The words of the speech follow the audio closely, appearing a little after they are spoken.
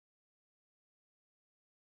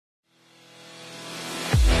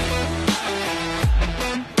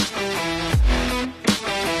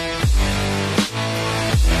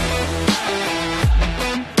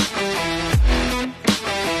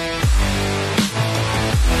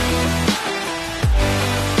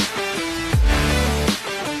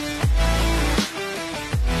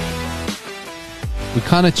We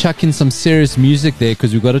kind of chuck in some serious music there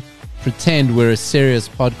because we've got to pretend we're a serious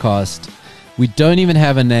podcast. We don't even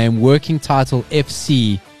have a name. Working title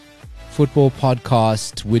FC Football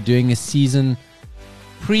Podcast. We're doing a season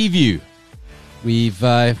preview.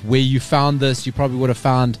 Where you found this, you probably would have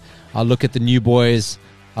found I'll look at the new boys.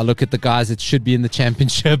 I'll look at the guys that should be in the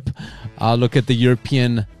championship. I'll look at the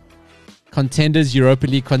European contenders, Europa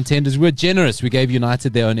League contenders. We're generous. We gave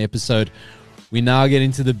United their own episode. We now get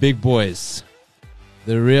into the big boys.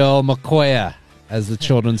 The real Makoya, as the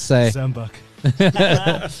children say. Zambak.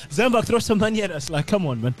 Zambak, throw some money at us. Like, come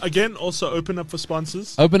on, man. Again, also open up for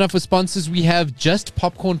sponsors. Open up for sponsors. We have just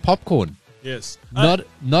popcorn. Yes. Not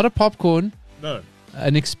a popcorn. No.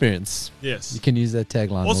 An experience. Yes. You can use that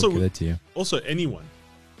tagline. Also, we'll give that to you. Also, anyone.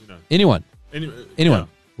 Anyone. Anyone. Yeah.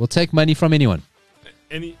 We'll take money from anyone.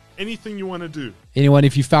 Anything you want to do. Anyone,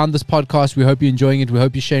 if you found this podcast, we hope you're enjoying it. We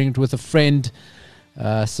hope you're sharing it with a friend.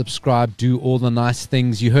 Subscribe, do all the nice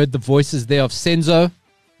things. You heard the voices there of Senzo,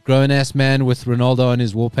 grown-ass man with Ronaldo on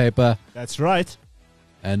his wallpaper. That's right.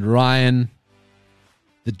 And Ryan,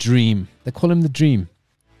 the Dream. They call him the Dream.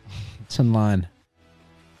 It's in line.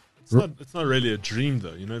 It's not really a dream,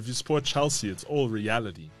 though. If you support Chelsea, it's all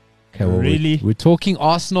reality. Okay, well, really? We're talking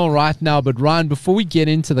Arsenal right now, but Ryan, before we get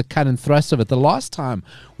into the cut and thrust of it, the last time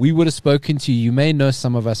we would have spoken to you may know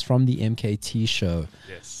some of us from the MKT show.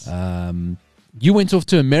 Yes. You went off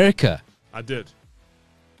to America. I did.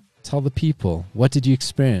 Tell the people, what did you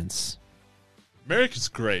experience? America's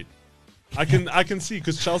great. I can see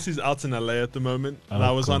because Chelsea's out in LA at the moment, and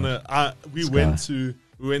I was God. we went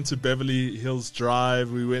to Beverly Hills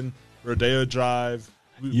Drive, we went Rodeo Drive.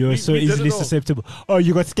 You're so easily susceptible. Oh,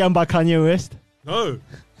 you got scammed by Kanye West? No.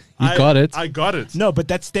 I got it. I got it. No, but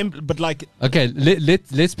that's stem. But like, okay,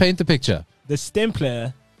 let's paint the picture. The stem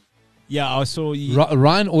player. Yeah, I saw.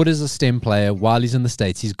 Ryan orders a stem player while he's in the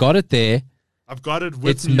States. He's got it there. I've got it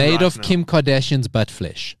with It's me made right of now. Kim Kardashian's butt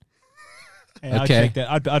flesh. Hey, I'd Okay. take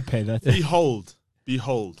that. I'd pay that. Behold.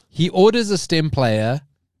 He orders a stem player,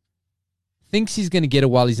 thinks he's going to get it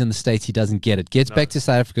while he's in the States. He doesn't get it. Gets back to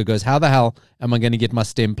South Africa, goes, how the hell am I going to get my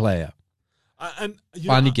stem player?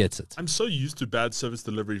 Finally gets it. I'm so used to bad service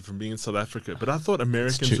delivery from being in South Africa, but I thought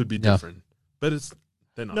Americans true. would be Yeah. different. But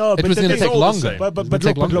they're not. No, It but was the going to thing- take all the longer. same.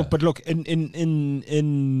 But look.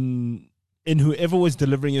 In whoever was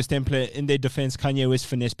delivering your stem player, in their defense, Kanye West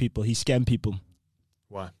finesse people. He scammed people.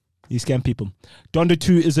 Why? He scammed people. Donda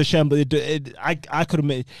 2 is a shamble. I could have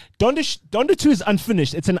made Donda 2 is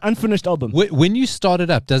unfinished. It's an unfinished album. When you start it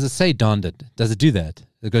up, does it say Donda? Does it do that?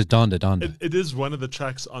 It goes Donda. It is one of the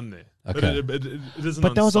tracks on there. Okay. But it isn't.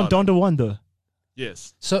 But that was on startup. Donda 1 though.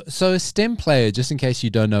 Yes. So a stem player, just in case you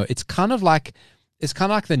don't know, it's kind of like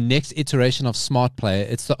the next iteration of Smart Player.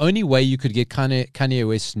 It's the only way you could get Kanye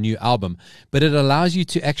West's new album, but it allows you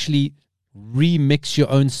to actually remix your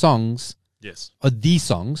own songs. Yes. Or these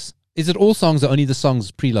songs. Is it all songs or only the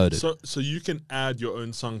songs preloaded? So you can add your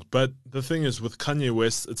own songs, but the thing is with Kanye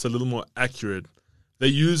West, it's a little more accurate. They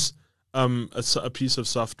use a piece of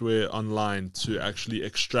software online to actually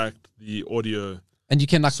extract the audio. And you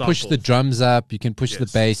can push the drums up, you can push the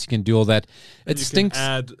bass, you can do all that. And It stinks.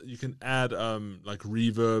 You can add like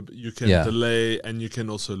reverb, you can Yeah. delay, and you can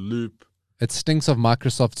also loop. It stinks of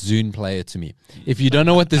Microsoft Zune Player to me. If you don't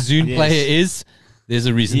know what the Zune Player is, there's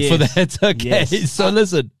a reason for that. Okay, Yes. so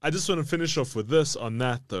listen. I just want to finish off with this on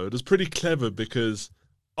that though. It was pretty clever because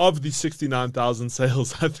of the 69,000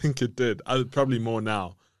 sales, I think it did. Probably more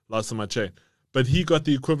now. Last time I checked, but he got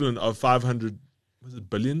the equivalent of 500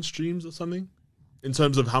 billion streams or something. In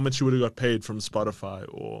terms of how much he would have got paid from Spotify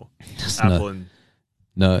or Apple and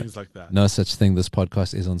things like that. No such thing. This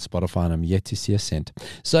podcast is on Spotify and I'm yet to see a cent.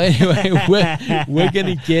 So anyway, we're going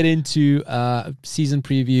to get into season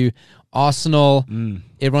preview. Arsenal.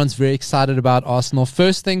 Everyone's very excited about Arsenal.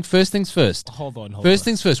 First things first. Hold on. First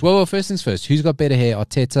things first. Well, first things first. Who's got better hair,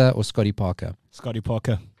 Arteta or Scotty Parker? Scotty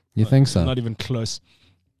Parker. You think so? Not even close.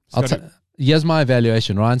 Here's my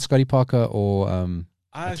evaluation. Ryan, Scotty Parker or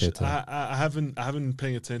I haven't been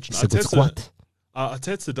paying attention. So it's what?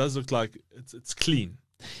 Arteta does look like it's clean.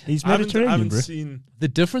 He's I Mediterranean, haven't bro. seen. The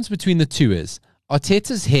difference between the two is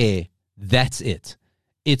Arteta's hair, that's it.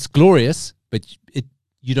 It's glorious, but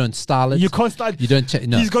you don't style it. You can't style. You don't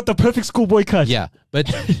no. He's got the perfect schoolboy cut. Yeah, but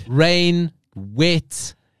rain,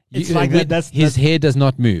 wet, It's like that. his hair does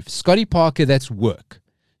not move. Scotty Parker, that's work.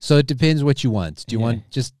 So it depends what you want. Do you want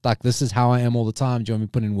just like this is how I am all the time? Do you want me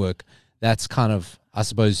to put in work? That's kind of, I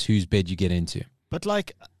suppose, whose bed you get into. But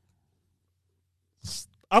like,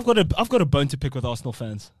 I've got a bone to pick with Arsenal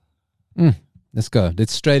fans. Let's go.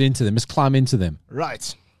 Let's straight into them. Let's climb into them.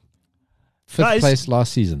 Right. Fifth Guys. place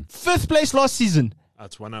last season. 5th place last season.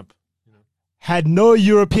 That's one up. had no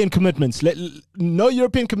European commitments. No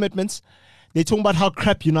European commitments. They're talking about how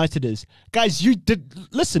crap United is. Guys, you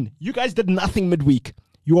guys did nothing midweek.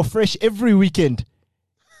 You were fresh every weekend.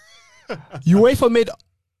 UEFA made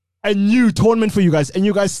a new tournament for you guys, and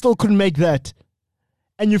you guys still couldn't make that.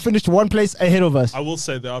 And you finished one place ahead of us. I will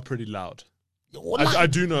say they are pretty loud. I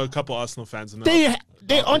do know a couple Arsenal fans. And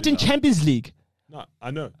they aren't in Champions League. No,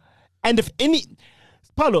 I know. And if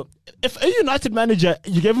a United manager,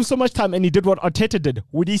 you gave him so much time and he did what Arteta did,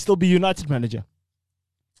 would he still be United manager?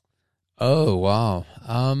 Oh, wow.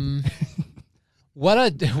 What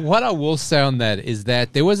I will say on that is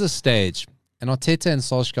that there was a stage, and Arteta and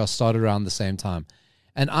Solskjaer started around the same time.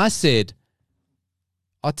 And I said,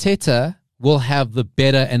 Arteta will have the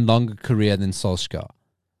better and longer career than Solskjaer.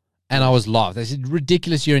 And I was laughed. I said,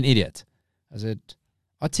 ridiculous, you're an idiot. I said,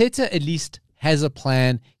 Arteta at least has a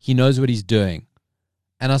plan. He knows what he's doing.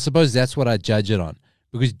 And I suppose that's what I judge it on.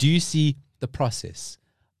 Because do you see the process?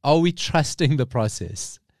 Are we trusting the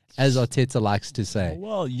process, as Arteta likes to say?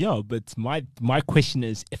 Well, yeah, but my question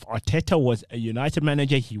is, if Arteta was a United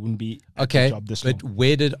manager, he wouldn't be at the job this long. But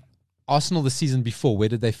where did Arsenal the season before, where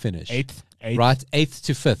did they finish? Eighth. Right, 8th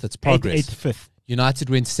to 5th. It's progress. 8th, 5th. United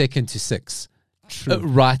went 2nd to 6th. True.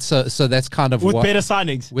 Right, so that's kind of with better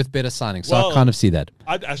signings. With better signings, so I kind of see that.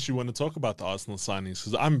 I'd actually want to talk about the Arsenal signings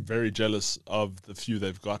because I'm very jealous of the few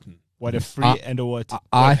they've gotten. What, a free and a what?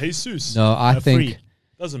 Jesus. No, I think free.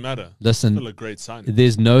 Doesn't matter. Listen, still a great signing.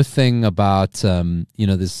 There's no thing about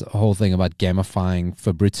this whole thing about gamifying.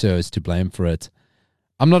 Fabrizio is to blame for it.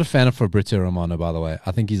 I'm not a fan of Fabrizio Romano, by the way.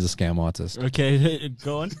 I think he's a scam artist. Okay,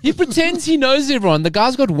 go on. He pretends he knows everyone. The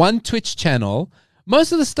guy's got one Twitch channel.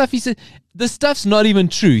 Most of the stuff he said, the stuff's not even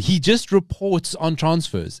true. He just reports on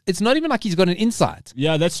transfers. It's not even like he's got an insight.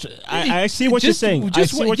 Yeah, that's true. I see what you're saying. I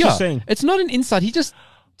see what you're saying. It's not an insight. He just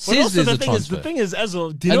says there's a transfer. The thing is, as well,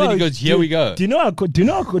 and then he goes, here we go. Do you know I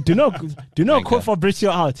caught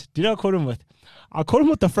Fabrizio out? Do you know I caught him with? I caught him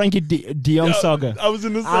with the Frankie de Jong saga. I was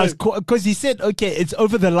in the same. Because he said, okay, it's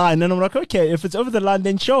over the line. And I'm like, okay, if it's over the line,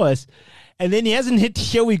 then show us. And then he hasn't hit,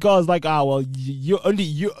 here we go. I was like, well, you're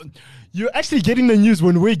actually getting the news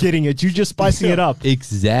when we're getting it. You're just spicing it up.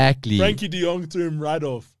 Exactly. Frankie de Jong threw him right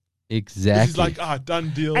off. Exactly. He's like, done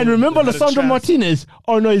deal. And remember Lisandro Martinez?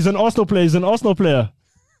 Oh, no, he's an Arsenal player.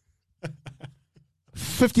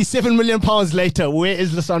 57 million pounds later, where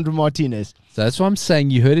is Lisandro Martinez? So that's what I'm saying.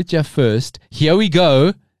 You heard it here first. Here we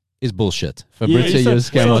go is bullshit. Fabrizio, you're a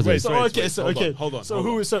scam artist. Hold on.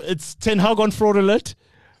 So it's Ten Hag on fraud alert?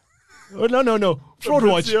 Oh, no. Fraud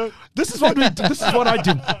watch. This is what I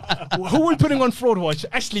do. Who are we putting on fraud watch?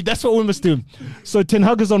 Actually, that's what we must do. So Ten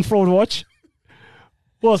Hag is on fraud watch.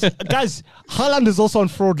 Well, guys, Haaland is also on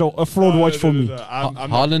fraud watch for me.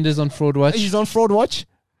 Haaland is on fraud watch. He's on fraud watch.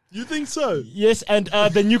 You think so? Yes, and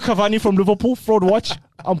the new Cavani from Liverpool, fraud watch.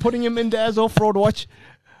 I'm putting him in there as well, fraud watch.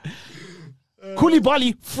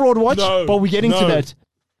 Koulibaly, fraud watch, but we're getting to that.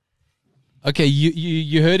 Okay,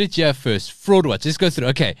 you heard it here first. Fraud watch. Let's go through.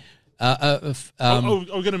 Okay. We're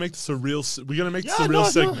gonna make this a real. We're gonna make this a real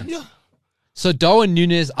segment. Yeah. So Darwin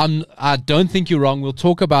Núñez, I don't think you're wrong. We'll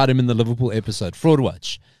talk about him in the Liverpool episode. Fraud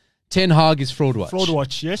watch. Ten Hag is fraud watch. Fraud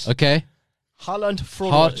watch, yes. Okay. Haaland,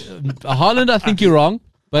 fraud watch. Haaland, I think you're wrong.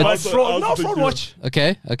 But fraud watch.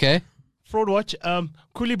 Okay. Fraud watch.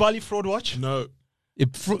 Koulibaly, fraud watch. No.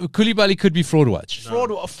 Koulibaly could be fraud watch. Fraud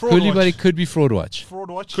Koulibaly watch. Could be fraud watch. Fraud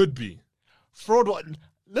watch. Could be. Fraud watch.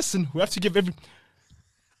 Listen, we have to give every.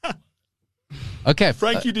 Okay.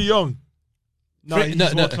 Frankie de Jong.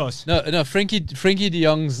 No. Frankie de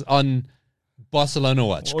Jong's on Barcelona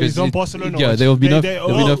watch. He's on Barcelona watch. Yeah, there will be no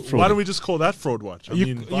fraud. Why don't we just call that fraud watch? I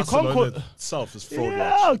mean, Barcelona itself is fraud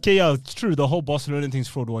watch. Okay, yeah, it's true. The whole Barcelona thing's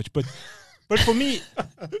fraud watch. But for me,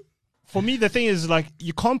 the thing is, like,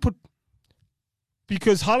 you can't put...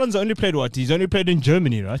 Because Haaland's only played what? He's only played in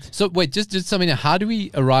Germany, right? So, wait, just something. How do we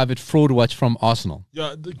arrive at fraud watch from Arsenal?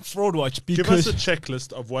 Yeah, fraud watch. Because give us a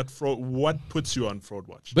checklist of what puts you on fraud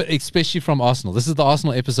watch. But especially from Arsenal. This is the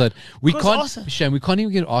Arsenal episode. We can't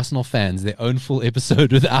even give Arsenal fans their own full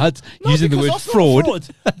episode without using the word fraud.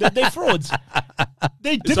 They're frauds.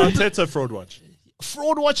 They didn't. It's Arteta fraud watch.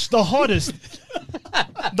 Fraud watch, the hardest.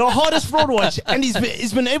 The hardest fraud watch. And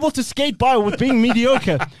he's been able to skate by with being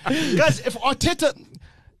mediocre. Guys, if Arteta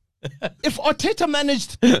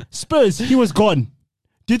managed Spurs, he was gone.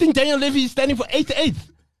 Do you think Daniel Levy is standing for 8th?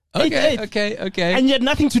 Okay. And you had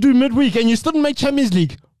nothing to do midweek and you still didn't make Champions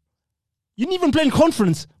League. You didn't even play in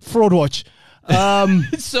conference. Fraud watch.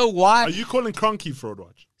 So why... Are you calling Kroenke fraud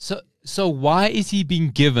watch? So why is he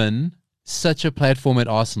being given such a platform at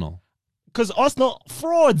Arsenal? Because Arsenal,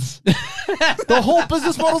 frauds. The whole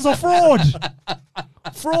business models are fraud.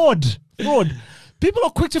 Fraud. People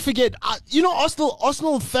are quick to forget.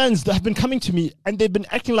 Arsenal fans that have been coming to me and they've been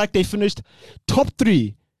acting like they finished top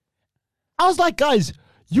 3. I was like, guys,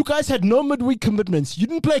 you guys had no midweek commitments. You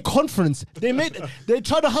didn't play a conference. They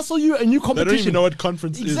tried to hustle you a new They competition. don't even know what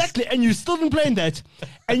conference is. Exactly, and you still didn't play in that.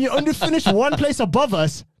 And you only finished one place above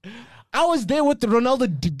us. I was there with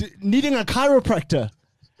Ronaldo needing a chiropractor.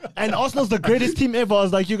 And Arsenal's the greatest team ever. I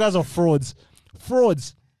was like, you guys are frauds.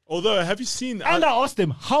 Frauds. Although, have you seen... And I asked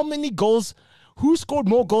them, how many goals... Who scored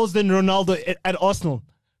more goals than Ronaldo at Arsenal?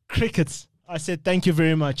 Crickets. I said, thank you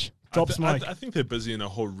very much. Drops mic. I think they're busy in a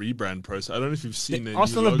whole rebrand process. I don't know if you've seen it.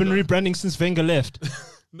 Arsenal have been rebranding since Wenger left.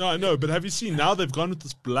 No, I know, but have you seen now they've gone with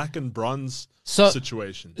this black and bronze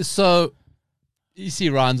situation? So, you see,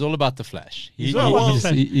 Ryan's all about the flash. He's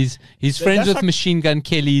friends with like, Machine Gun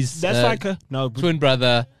Kelly's twin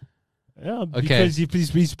brother. Yeah, because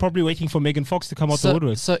he's probably waiting for Megan Fox to come out the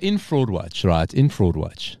woodwork. So in Fraud Watch, right? In Fraud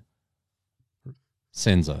Watch,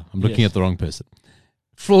 Senzo. I'm looking at the wrong person.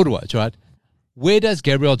 Fraud Watch, right? Where does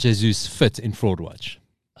Gabriel Jesus fit in Fraud Watch?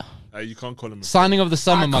 You can't call him a signing of the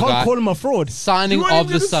summer, my guy. I can't call him a fraud. Signing of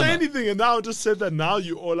the summer. You didn't say anything, and now I just said that. Now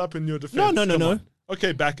you all up in your defense. No.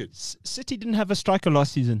 Okay, back it. City didn't have a striker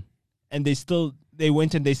last season, and they won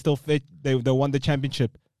the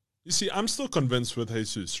championship. You see, I'm still convinced with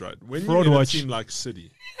Jesus, right? When Fraud you're in a watch. team like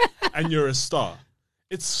City, and you're a star,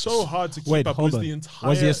 it's so hard to keep up with the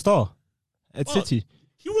entire... Was he a star at City?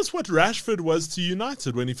 He was what Rashford was to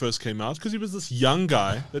United when he first came out, because he was this young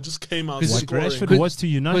guy that just came out What scoring. Rashford was to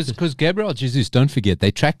United. Because Gabriel Jesus, don't forget,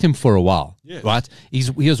 they tracked him for a while, Yes. right?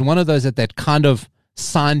 He was one of those that kind of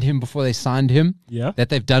signed him before they signed him. Yeah. That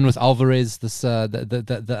they've done with Alvarez,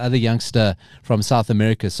 the other youngster from South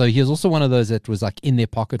America. So he was also one of those that was like in their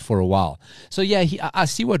pocket for a while. So yeah, I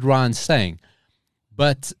see what Ryan's saying,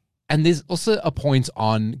 and there's also a point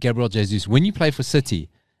on Gabriel Jesus when you play for City,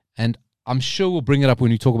 and I'm sure we'll bring it up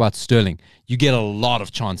when we talk about Sterling. You get a lot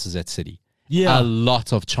of chances at City. Yeah. A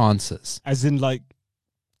lot of chances. As in in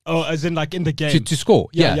the game. To score.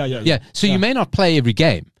 Yeah. So you may not play every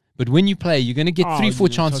game, but when you play, you're going to get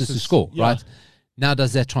 3-4 chances to score, right? Now,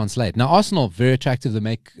 does that translate? Now, Arsenal, very attractive to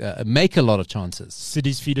make a lot of chances.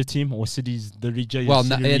 City's feeder team or City's the reject. Well,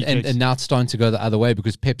 and now it's starting to go the other way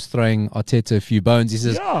because Pep's throwing Arteta a few bones. He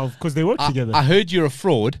says, yeah, because they work together. I heard you're a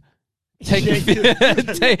fraud. Take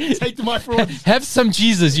my fraud. Have some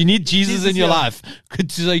Jesus. You need Jesus in your life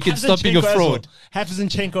so you can stop being a fraud. Have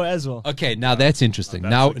Zinchenko as well. Okay, now that's interesting.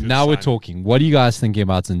 That's now we're talking. What are you guys thinking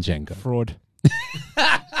about Zinchenko? Fraud.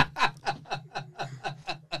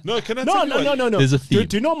 No, can I tell you what? No. There's a theme.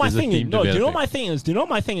 Do you know what my thing is? No, do you know what my thing is? Do you know what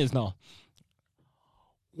my thing is now?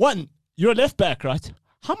 One, you're a left back, right?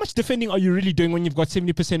 How much defending are you really doing when you've got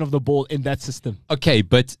 70% of the ball in that system? Okay,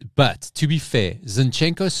 but to be fair,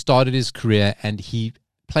 Zinchenko started his career and he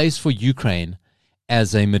plays for Ukraine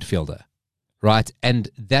as a midfielder, right? And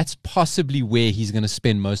that's possibly where he's going to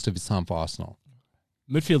spend most of his time for Arsenal.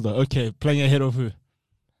 Midfielder, okay, playing ahead of who?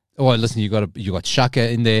 Oh, listen, you got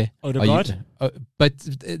Shaka in there. Odegaard? But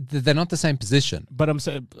they're not the same position. But I'm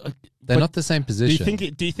saying They're not the same position.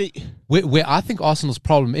 Do you think Where I think Arsenal's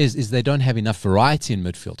problem is they don't have enough variety in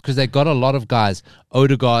midfield because they've got a lot of guys,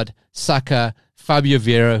 Odegaard, Saka, Fabio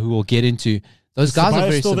Vieira, who we'll get into. Those guys are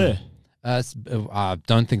very still similar. there? I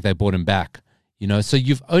don't think they brought him back. So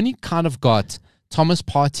you've only kind of got Thomas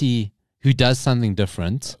Partey, who does something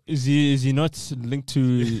different. Is he not linked to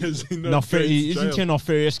Is he not isn't he a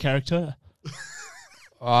nefarious character?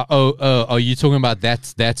 Are you talking about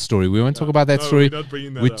that story? We won't talk about that story. We're not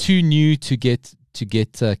bringing that We're up. too new to get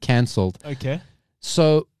cancelled. Okay.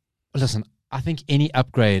 So, listen, I think any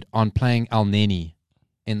upgrade on playing Al Neni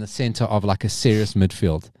in the center of like a serious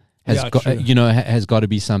midfield has got to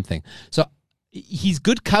be something. So he's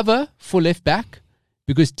good cover for left back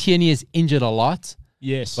because Tierney is injured a lot.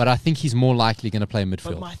 Yes. But I think he's more likely going to play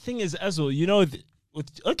midfield. But my thing is, as well,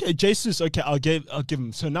 Jesus, okay, I'll give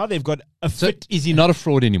him. So now they've got a fit. So is he not a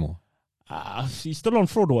fraud anymore? He's still on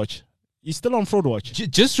fraud watch.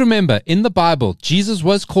 Just remember, in the Bible, Jesus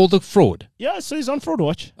was called a fraud. Yeah, so he's on fraud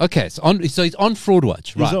watch. Okay, so he's on fraud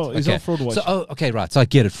watch, right? He's on fraud watch. So right. So I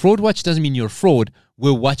get it. Fraud watch doesn't mean you're a fraud.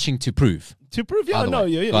 We're watching to prove. To prove, Got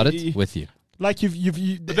it with you. Like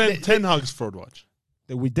But then Ten Hag's fraud watch.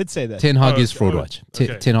 we did say that. Ten Hag is fraud watch.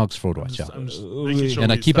 Okay. Ten Hag's fraud watch. Yeah. I'm just making sure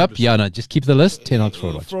And I we keep up. establish Yeah, no, just keep the list. Ten Hag's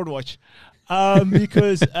fraud watch. Fraud watch.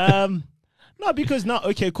 Because now,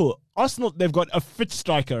 okay, cool. Arsenal, they've got a fit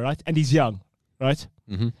striker, right? And he's young, right?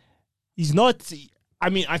 Mm-hmm. He's not. I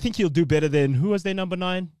mean, I think he'll do better than who was their number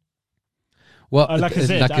 9? Well,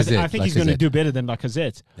 Lacazette. I think he's going to do better than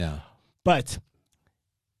Lacazette. Yeah. But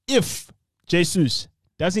if Jesus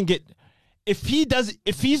doesn't get, if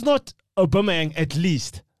he's not Aubameyang at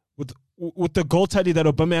least with the goal tally that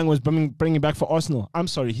Aubameyang was bringing back for Arsenal. I'm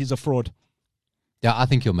sorry, he's a fraud. Yeah, I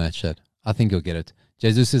think he'll match that. I think he'll get it.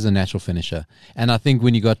 Jesus is a natural finisher. And I think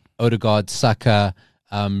when you got Odegaard, Saka,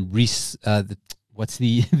 Reece, what's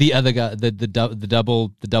the other guy, the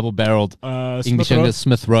double-barreled English younger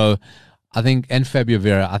Smith Rowe, I think, and Fabio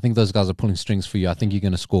Vieira, I think those guys are pulling strings for you. I think you're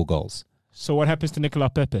going to score goals. So what happens to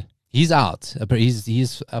Nicolas Pepe? He's out.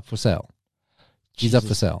 He's up for sale. He's up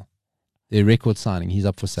for sale. The record signing. He's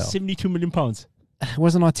up for sale. £72 million. It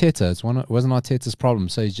wasn't Arteta. It wasn't Arteta's problem.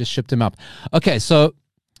 So he's just shipped him up. Okay, so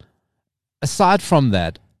aside from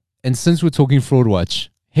that, and since we're talking fraud watch,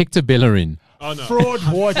 Hector Bellerin. Oh, no. Fraud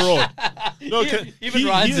watch. Fraud. No, Even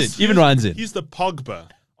Ryan's in. He's the Pogba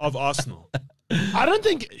of Arsenal. I don't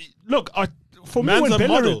think. Look, for me, Man's when a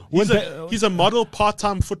Bellerin, model. He's a model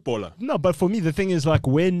part-time footballer. No, but for me, the thing is like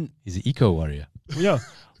when. He's an eco warrior. Yeah.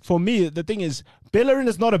 For me, the thing is, Bellerin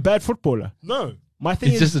is not a bad footballer. No. My thing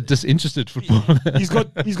He's is, just a disinterested footballer. he's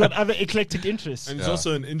got other eclectic interests. And he's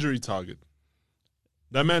also an injury target.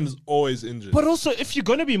 That man is always injured. But also, if you're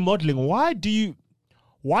going to be modelling, why do you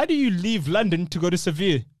leave London to go to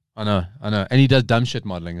Seville? I know. And he does dumb shit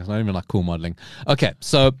modeling. It's not even like cool modeling. Okay,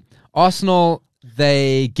 so Arsenal,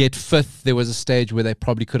 they get fifth. There was a stage where they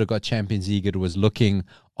probably could have got Champions League. It was looking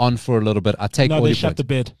on for a little bit. I take all they your shut points. the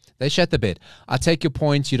bed. They shut the bed. I take your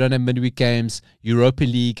points. You don't have midweek games. Europa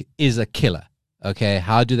League is a killer. Okay,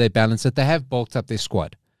 how do they balance it? They have bulked up their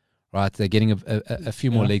squad, right? They're getting a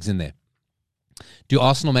few more legs in there. Do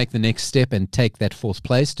Arsenal make the next step and take that fourth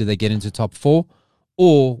place? Do they get into top four?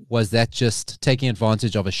 Or was that just taking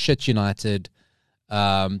advantage of a shit United,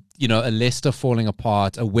 a Leicester falling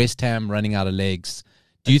apart, a West Ham running out of legs?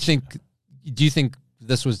 Do you think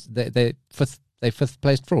this was they fifth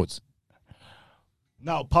placed frauds?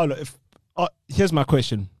 Now, Paulo, here's my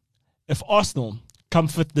question: if Arsenal come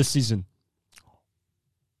fifth this season,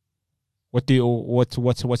 what's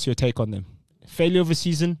your take on them? Failure of a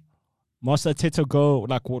season? Must Arteta go?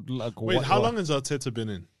 Wait, how long has Arteta been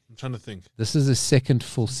in? I'm trying to think. This is his second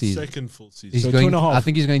full season. He's So going, 2.5. I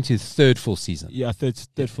think he's going to his third full season. Yeah, third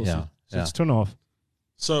full season. So it's 2.5.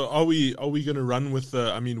 So are we going to run with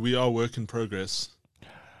the? I mean, we are work in progress.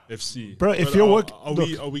 FC, bro. If but you're working,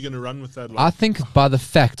 are we going to run with that? I think by the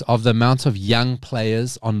fact of the amount of young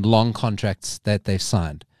players on long contracts that they've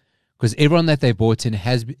signed, because everyone that they bought in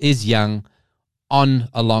is young on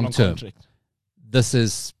a long term.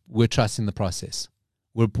 Contract. We're trusting the process.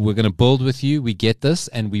 We're going to build with you. We get this,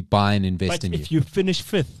 and we buy and invest in you. If you finish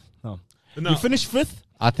fifth, you finish fifth.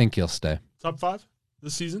 I think he'll stay. Top 5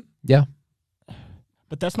 this season. Yeah.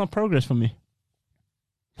 But that's not progress for me.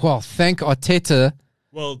 Well, thank Arteta.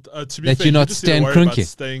 Well, to be That fair, you're not just need to Stan worry about Kroenke.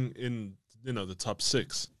 staying in, the top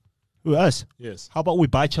 6. Who, us? Yes. How about we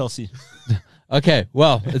buy Chelsea? Okay,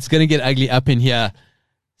 well, it's going to get ugly up in here.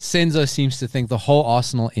 Senzo seems to think the whole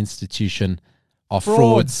Arsenal institution are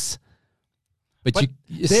frauds. But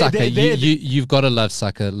Saka, you've got to love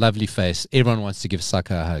Saka. Lovely face. Everyone wants to give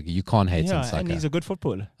Saka a hug. You can't hate on Saka. And he's a good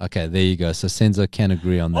footballer. Okay, there you go. So Senzo can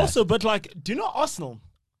agree on that. Also, but do you know Arsenal?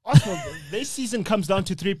 Arsenal, their season comes down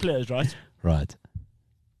to 3 players, right? Right.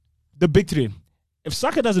 The big 3. If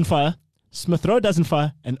Saka doesn't fire, Smith Rowe doesn't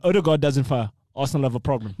fire, and Odegaard doesn't fire, Arsenal have a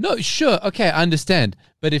problem. No, sure. Okay, I understand.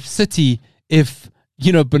 But if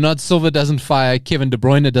Bernard Silva doesn't fire, Kevin De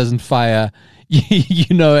Bruyne doesn't fire, and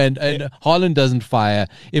Haaland doesn't fire,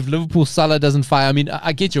 if Liverpool Salah doesn't fire, I mean,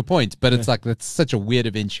 I get your point, but it's like that's such a weird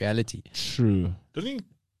eventuality. True.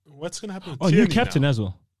 What's going to happen with new Tierney captain now? as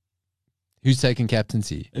well. Who's taking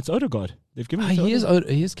captaincy? It's Odegaard. They've given it to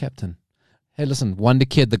He is captain. Hey, listen, wonder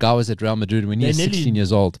kid, the guy was at Real Madrid when he was 16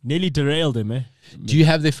 years old. Nearly derailed him, eh? Do you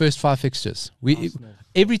have their first 5 fixtures?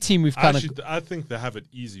 Every team we've kind of... I think they have it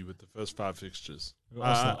easy with the first 5 fixtures.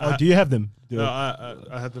 Do you have them? No,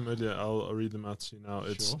 I had them earlier. I'll read them out to you now.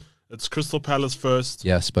 It's Crystal Palace first.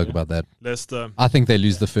 Yeah, I spoke about that. Leicester. I think they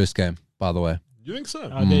lose the first game, by the way. You think so?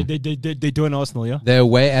 They do an Arsenal, yeah? They're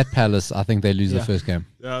away at Palace. I think they lose the first game.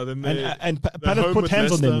 Yeah, then and Palace put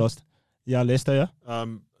hands on them last. Yeah, Leicester, yeah?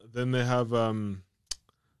 Then they have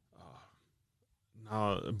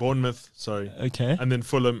Bournemouth, sorry. Okay. And then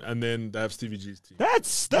Fulham, and then they have Stevie G's team.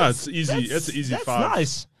 That's easy. It's an easy 5. That's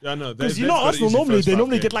nice. Yeah, no. Because Arsenal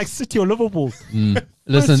normally get like City or Liverpool.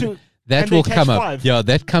 Listen, that and will they come catch up. 5. Yeah,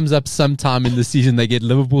 that comes up sometime in the season. They get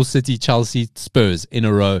Liverpool, City, Chelsea, Spurs in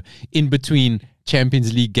a row in between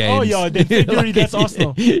Champions League games. Oh, yeah, then February, that's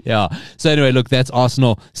Arsenal. Yeah. So anyway, look, that's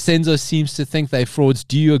Arsenal. Senzo seems to think they're frauds.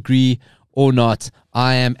 Do you agree or not?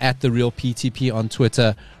 I am at The Real PTP on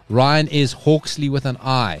Twitter. Ryan is Hawksley with an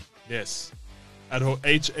I. Yes. at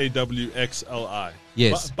HAWXLI.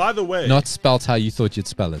 Yes. By the way, Not spelt how you thought you'd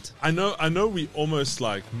spell it. I know we almost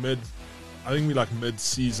like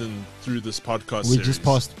mid-season through this podcast We series. just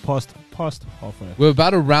passed halfway. We're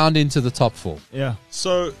about a round into the top 4. Yeah.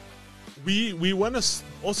 So we want to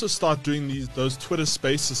also start doing those Twitter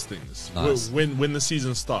Spaces things Nice. when the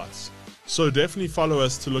season starts. So definitely follow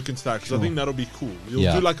us to look into that because Sure. I think that'll be cool. We'll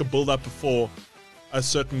Yeah. do like a build up before a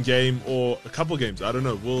certain game or a couple games. I don't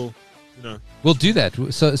know. We'll do that.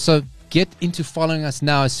 So get into following us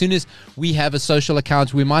now. As soon as we have a social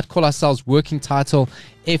account, we might call ourselves Working Title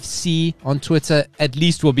FC on Twitter. At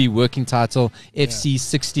least we'll be Working Title FC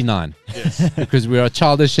 69. Yes. Because we are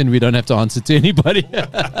childish and we don't have to answer to anybody.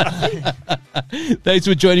 Thanks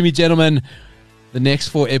for joining me, gentlemen. The next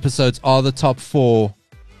 4 episodes are the top 4.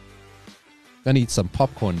 Gonna eat some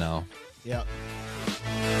popcorn now. Yeah.